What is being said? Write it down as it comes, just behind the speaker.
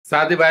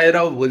साथीभाइ र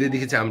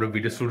भोलिदेखि चाहिँ हाम्रो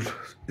भिडियो सुट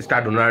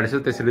स्टार्ट हुन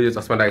आँटेछ त्यसैले यो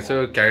चस्मा लागेको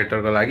छ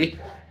क्यारेक्टरको लागि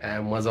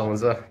मजा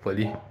आउँछ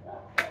भोलि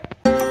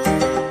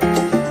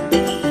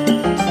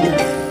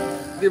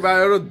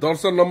साथीभाइहरु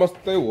दर्शन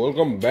नमस्ते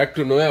वेलकम ब्याक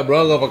टु नयाँ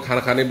ब्लग अब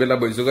खाना खाने बेला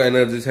भइसक्यो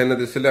एनर्जी छैन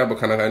त्यसैले अब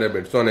खाना खाएर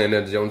भेट्छु अनि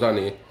एनर्जी आउँछ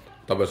अनि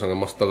तपाईसँग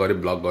मस्त गरी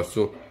ब्लग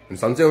गर्छु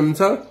सन्चै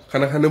हुनुहुन्छ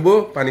खाना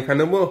खानुभयो पानी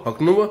खानुभयो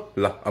हक्नुभयो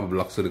ल अब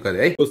ब्लग सुरु गरे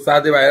है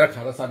साथीभाइ र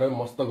खाना साना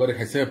मस्त गरी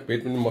खाइसक्यो पेट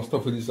पनि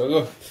मस्त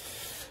फुलिसक्यो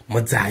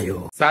मजा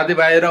आयो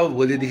साथीभाइ र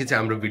भोलिदेखि चाहिँ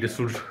हाम्रो भिडियो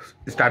सुट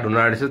स्टार्ट हुन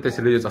आँटेछ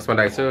त्यसैले यो चस्मा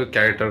लागेको छ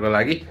क्यारेक्टरको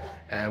लागि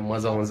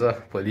मजा आउँछ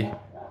भोलि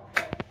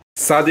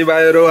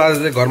साथीभाइहरु आज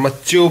चाहिँ घरमा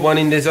च्याउ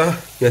बनिँदैछ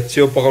यहाँ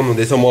च्याउ पकाउनु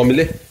हुँदैछ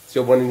मम्मीले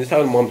च्याउ बनिँदैछ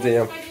अनि मम चाहिँ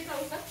यहाँ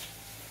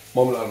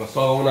ममलाई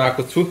सघाउन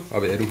आएको छु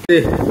अब हेरौँ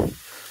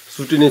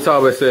सुटिनी छ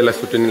अब यसो यसलाई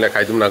सुटिनीलाई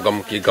खाइदिउँ न गम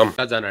के गम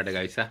कहाँ जान आँटेको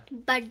आइसा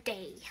बर्थडे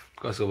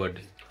कसको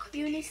बर्थडे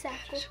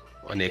युनिसाको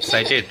अनि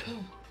एक्साइटेड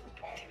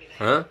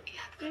ह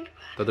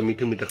त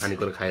मिठो मिठो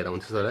खानेकुरा खाएर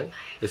हुन्छ सर है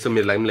यसो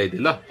मेरो लागि पनि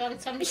ल्याइदिए ल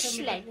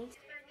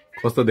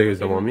कस्तो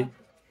देखेछ मम्मी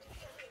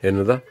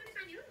हेर्नु त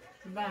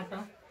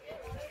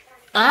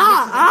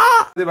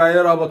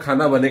साथीभाइहरु अब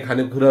खाना भने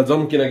खानेकुरा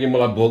जाउँ किनकि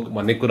मलाई भोक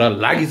भन्ने कुरा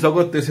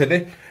लागिसक्यो त्यसैले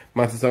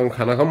माछासँग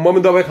खाना खाऊँ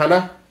मम्मी तपाईँ खाना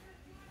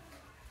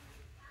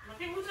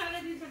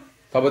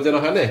तपाईँ चाहिँ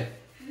नखाने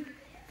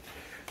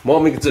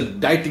मम्मीको चाहिँ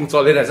डाइटिङ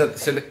चलिरहेछ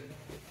त्यसैले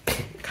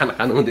खाना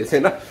खानु हुँदैछ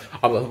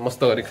अब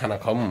मस्त गरी खाना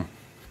खाऊँ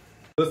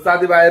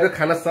साथीभाइहरु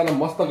खाना साना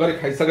मस्त गरी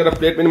खाइसकेर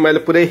प्लेट पनि मैले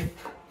पुरै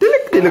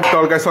टिलिक टिलिक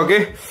टल्काइसकेँ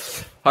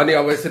अनि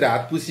अब यसरी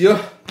हात पुसियो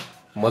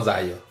मजा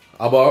आयो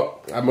अब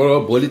हाम्रो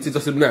भोलि चाहिँ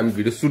जसरी पनि हामी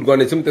भिडियो सुट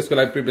गर्नेछौँ त्यसको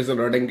लागि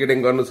प्रिपरेसनहरू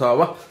ड्याङ गर्नु छ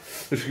अब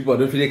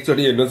स्क्रिप्टहरू फेरि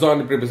एकचोटि हेर्नु छ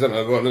अनि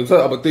प्रिपरेसनहरू गर्नु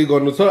छ अब त्यही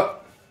गर्नु छ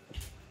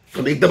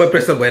अब एकदमै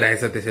प्रेसर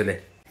भइरहेछ त्यसैले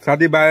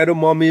साथीभाइहरु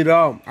मम्मी र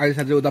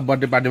आइसा चाहिँ उता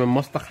बर्थडे पार्टीमा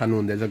मस्त खानु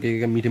हुँदैछ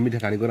के मिठो मिठो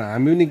खानेकुरा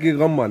हामी पनि के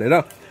गम भनेर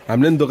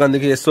हामीले पनि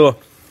दोकानदेखि यसो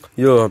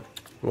यो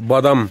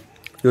बदाम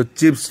यो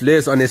चिप्स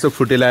लेस अनि यसो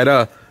फ्रुटी ल्याएर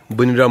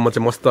बुनेर म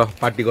चाहिँ मस्त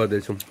पार्टी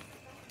गर्दैछु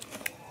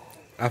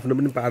आफ्नो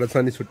पनि पारो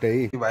छ नि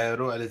छुट्टै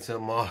भाइहरु अहिले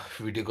चाहिँ म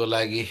भिडियोको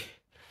लागि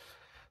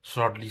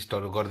सर्ट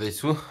लिस्टहरू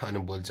गर्दैछु अनि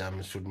भोलि चाहिँ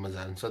हामी सुटमा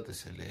जान्छ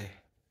त्यसैले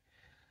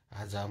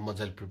आज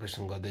मजाले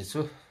प्रिपरेसन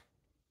गर्दैछु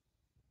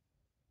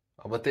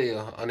अब त्यही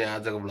हो अनि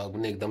आजको ब्लग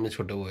पनि एकदमै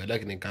छोटो भयो होला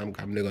किनकि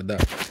कामले गर्दा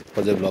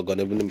मजाले ब्लग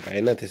गर्ने पनि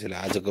पाएन त्यसैले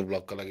आजको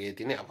ब्लगको लागि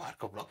यति नै अब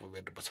अर्को ब्लगमा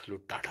भेट्नुपर्छ लु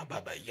टाटा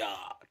बाइ बाइ या